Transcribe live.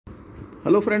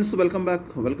Hello friends, welcome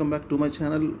back to my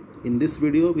channel. In this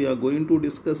video we are going to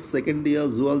discuss second year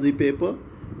zoology paper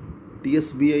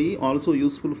TSBIE, also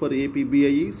useful for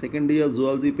APBIE, second year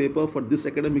zoology paper for this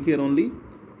academic year only,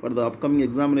 for the upcoming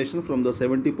examination from the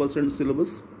 70%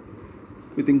 syllabus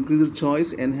with increased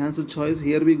choice, enhanced choice.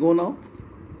 Here we go now.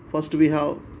 First we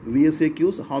have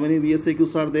VSAQs. How many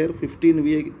VSAQs are there? 15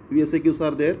 VSAQs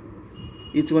are there.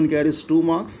 Each one carries 2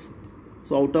 marks.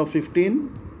 So out of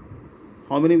 15,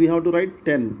 how many we have to write?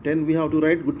 10. 10 we have to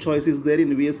write. Good choice is there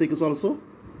in VSAQs also.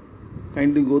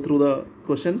 Kindly go through the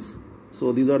questions.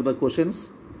 So these are the questions.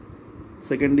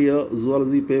 Second year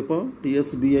zoology paper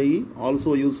TSBIE,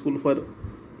 also useful for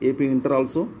AP Inter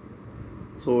also.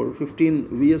 So 15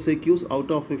 VSAQs. Out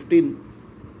of 15,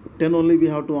 10 only we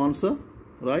have to answer,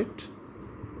 right?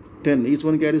 10. Each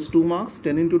one carries 2 marks.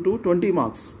 10 into 2, 20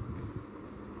 marks.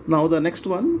 Now the next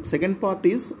one, second part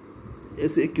is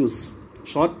SAQs.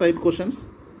 Short type questions.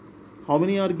 How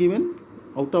many are given?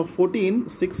 Out of 14,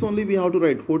 6 only we have to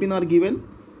write. 14 are given,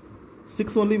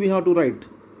 6 only we have to write.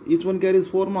 Each one carries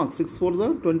 4 marks. 6 4s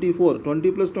are 24.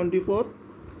 20 plus 24,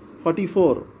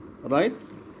 44. Right?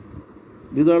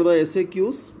 These are the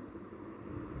SAQs.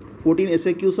 14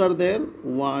 SAQs are there.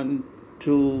 1,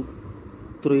 2,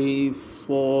 3,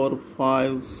 4,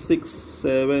 5, 6,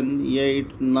 7,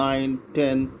 8, 9,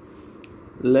 10,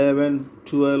 11,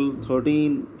 12,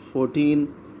 13, 14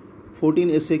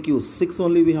 SAQs. 6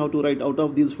 only we have to write out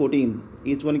of these 14.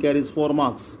 Each one carries 4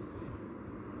 marks.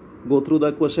 Go through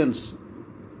the questions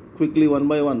quickly one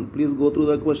by one. Please go through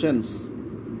the questions.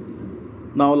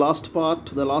 Now last part.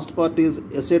 The last part is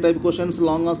essay type questions,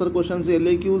 long answer questions,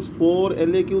 LAQs. 4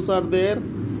 LAQs are there.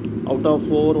 Out of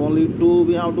 4, only 2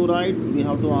 we have to write. We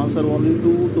have to answer only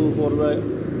 2. 2 for the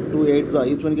 2 8s.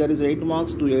 Each one carries 8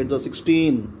 marks. 2 8s are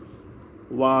 16.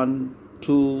 1,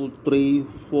 2, 3,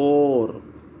 4.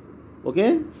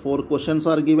 Okay, 4 questions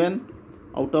are given.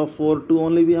 Out of 4, 2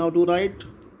 only we have to write.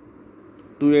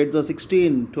 2 8s are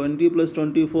 16. 20 plus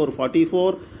 24,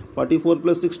 44. 44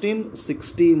 plus 16,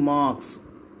 60 marks.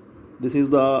 This is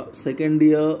the second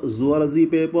year zoology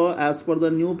paper as per the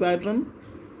new pattern.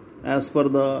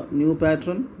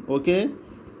 Okay.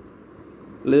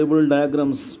 Label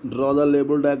diagrams. Draw the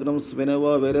label diagrams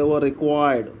wherever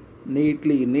required.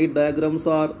 Neatly. Neat diagrams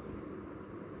are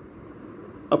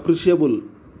appreciable.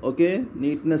 Okay,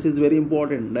 neatness is very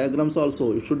important. Diagrams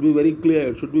also, it should be very clear,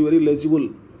 it should be very legible.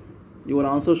 Your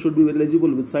answer should be very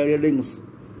legible with side headings,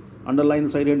 underline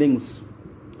side headings.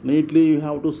 Neatly you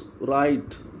have to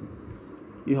write.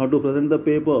 You have to present the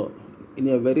paper in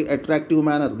a very attractive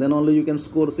manner. Then only you can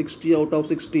score 60 out of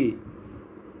 60.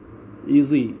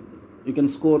 Easy. You can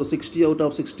score 60 out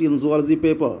of 60 in zoology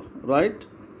paper, right?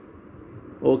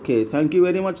 Okay, thank you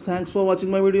very much. Thanks for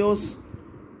watching my videos.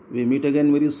 We meet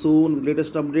again very soon with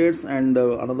latest updates and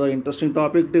another interesting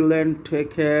topic. Till then,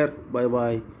 take care. Bye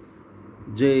bye.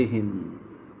 Jai Hind.